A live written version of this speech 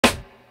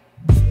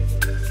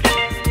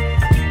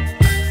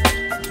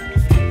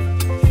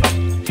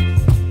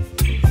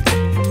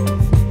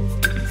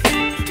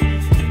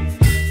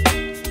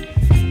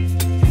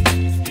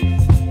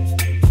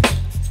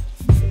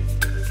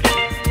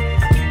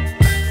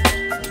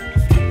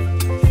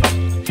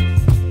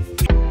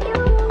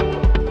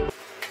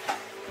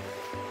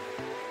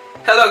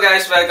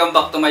guys! Welcome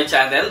back to my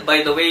channel.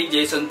 By the way,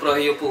 Jason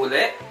Prohio po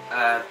uli.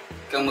 At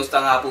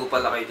kamusta nga po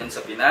pala kayo dyan sa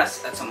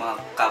Pinas at sa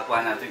mga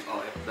kapwa nating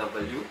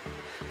OFW.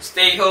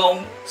 Stay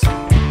home!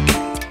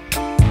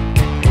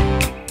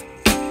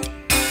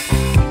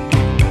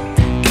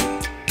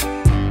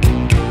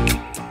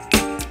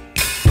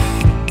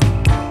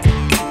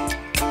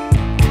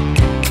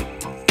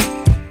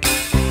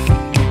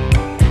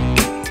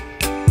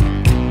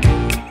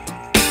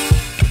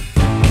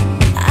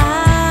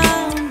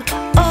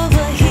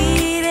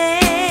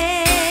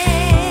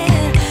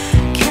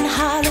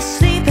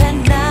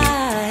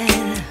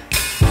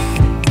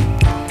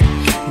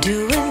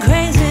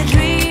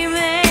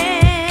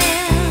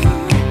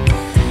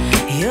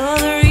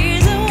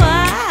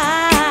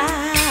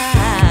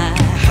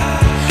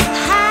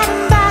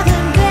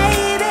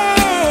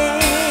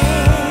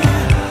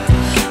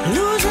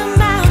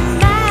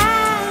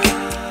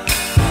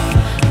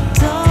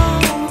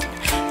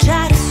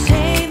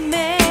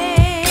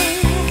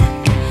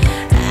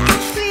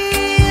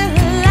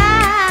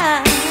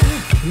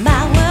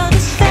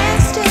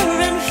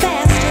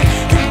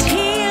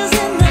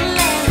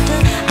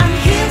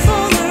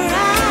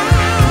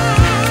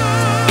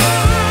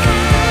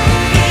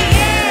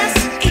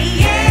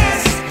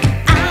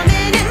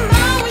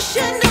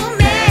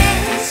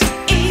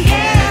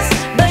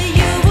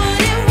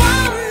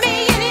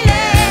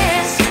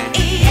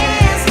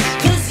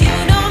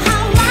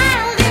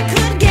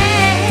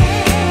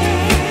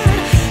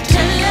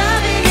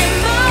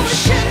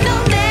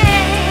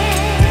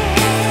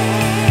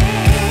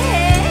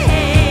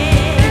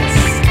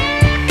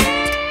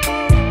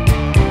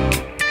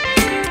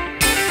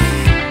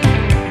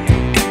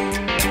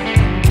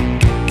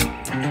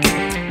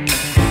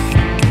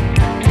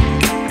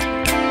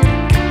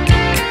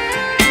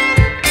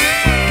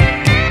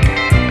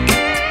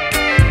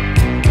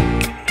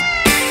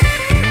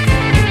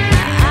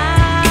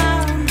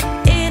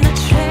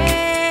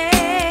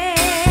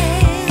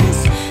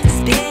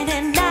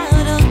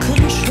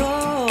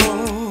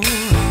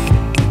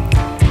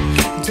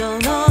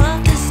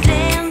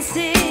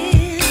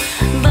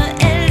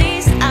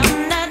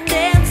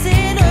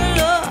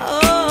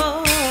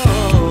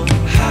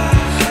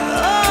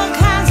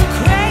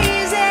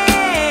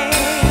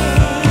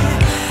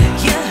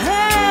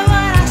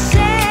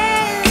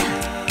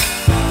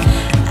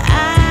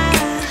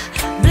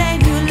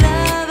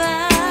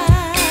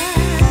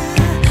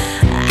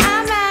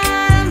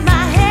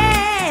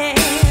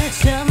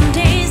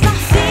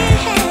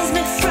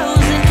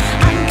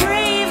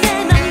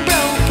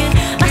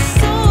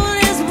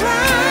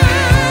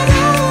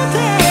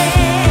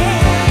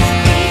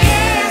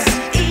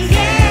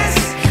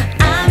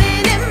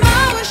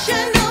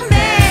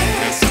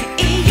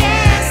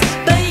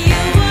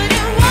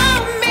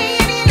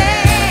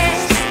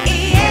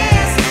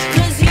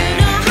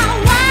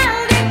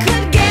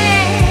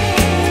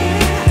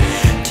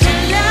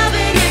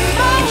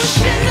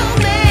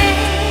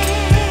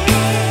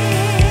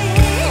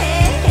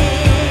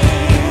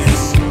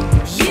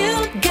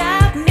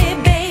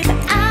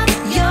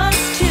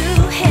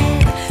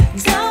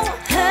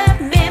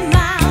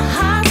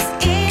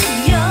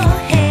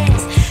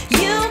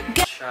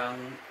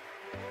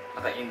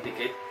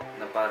 Naka-indicate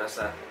na para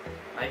sa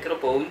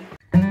microphone.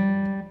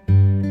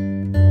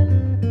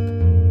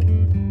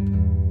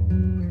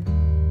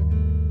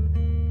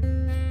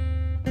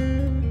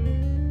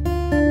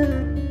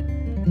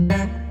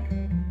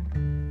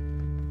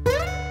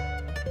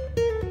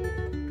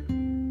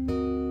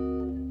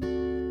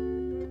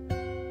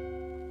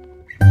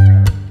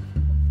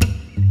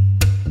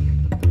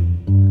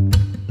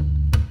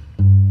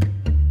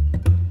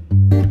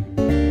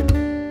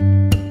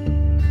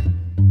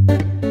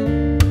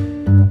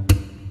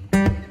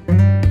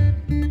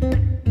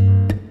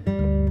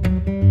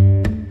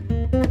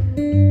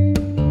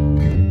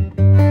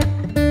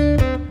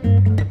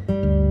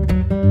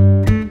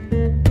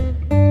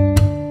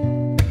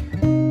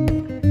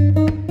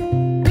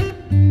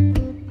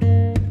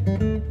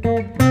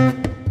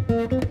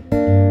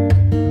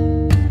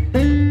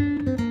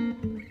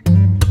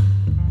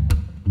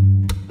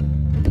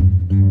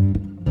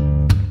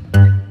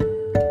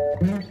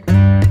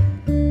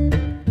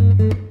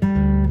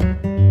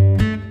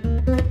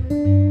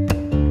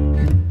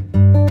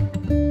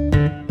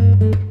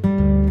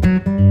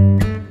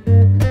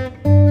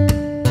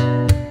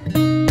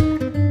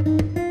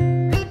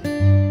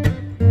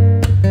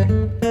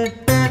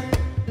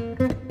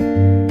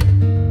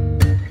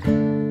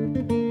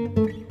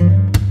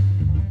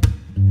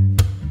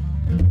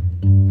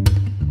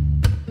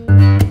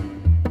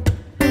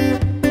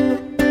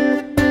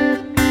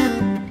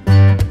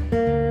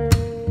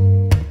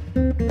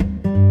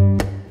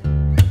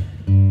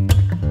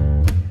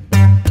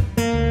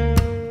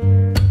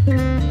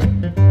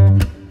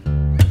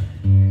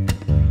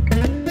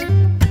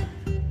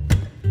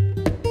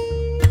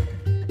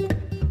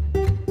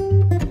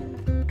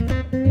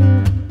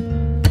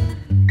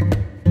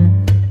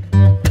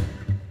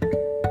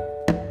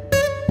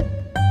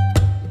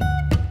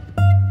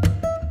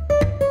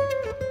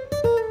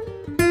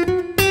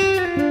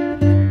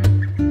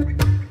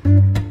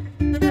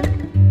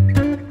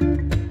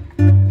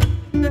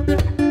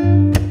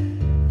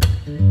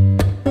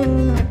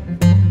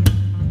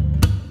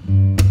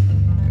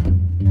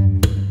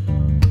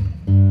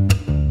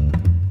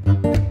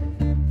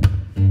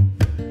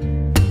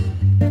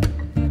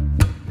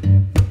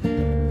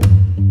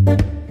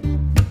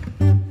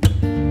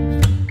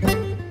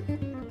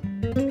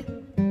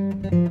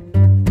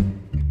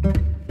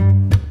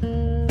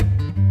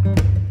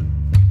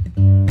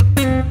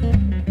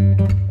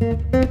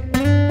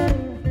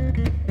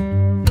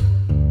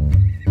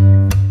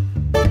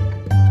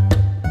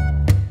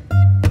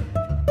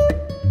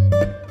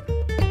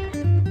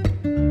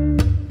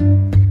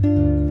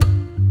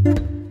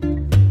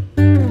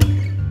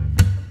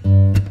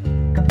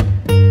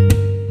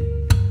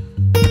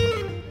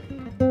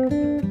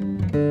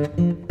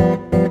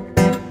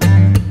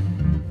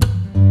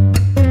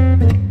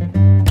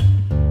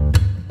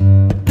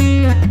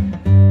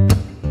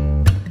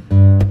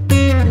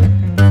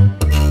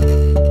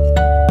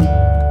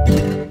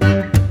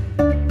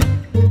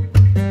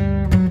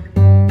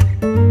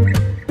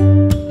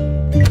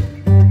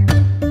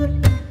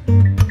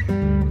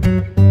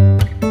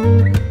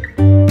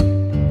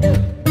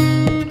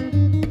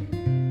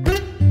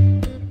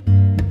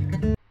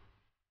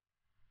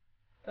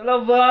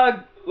 Hello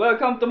vlog!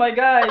 Welcome to my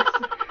guys!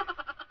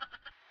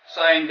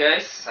 So ayun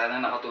guys, sana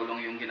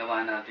nakatulong yung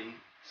ginawa nating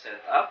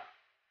setup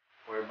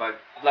for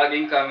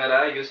vlogging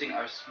camera using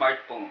our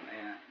smartphone.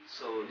 Ayan.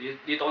 So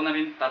dito ko na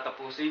rin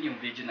tatapusin yung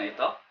video na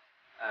ito.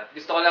 At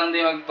gusto ko lang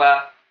din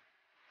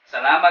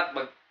salamat,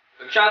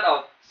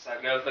 mag-shoutout sa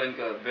girlfriend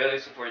ko,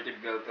 very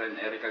supportive girlfriend,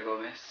 Erica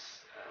Gomez.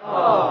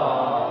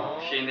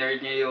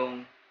 Shinare niya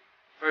yung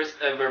first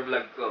ever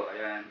vlog ko.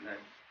 Ayan,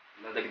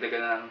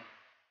 nadagdagan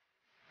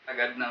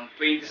agad ng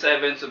 27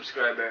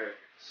 subscriber.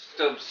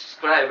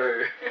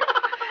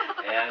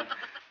 Ayan.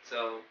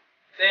 So,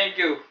 thank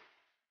you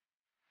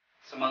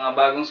sa mga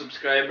bagong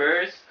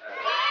subscribers.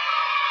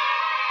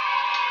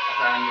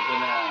 Asahan niyo po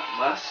na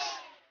mas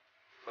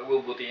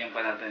pagbubutihan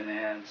pa natin.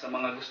 Ayan. Sa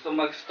mga gusto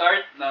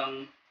mag-start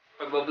ng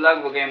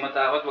pagbablog, huwag kayong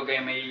matakot, huwag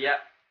kayong mahiya.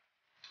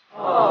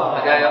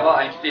 Nagaya ko,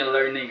 I'm still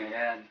learning.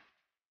 Ayan.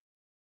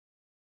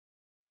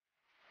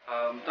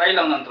 Try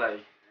lang ng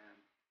try. Ayan.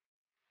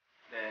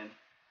 Then,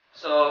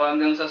 so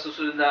hanggang sa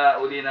susunod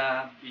na uli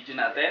na video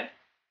natin.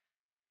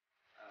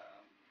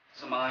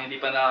 Sa mga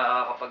hindi pa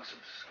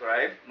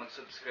nakakapag-subscribe,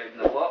 mag-subscribe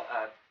na po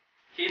at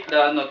hit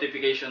the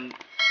notification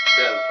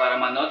bell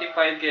para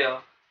ma-notify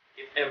kayo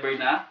if ever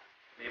na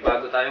may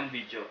bago tayong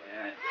video.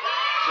 Ayan.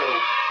 So,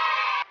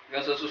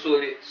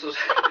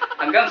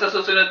 hanggang sa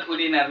susunod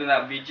uli natin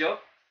na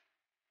video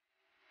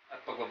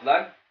at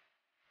pag-vlog.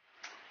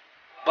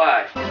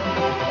 Bye!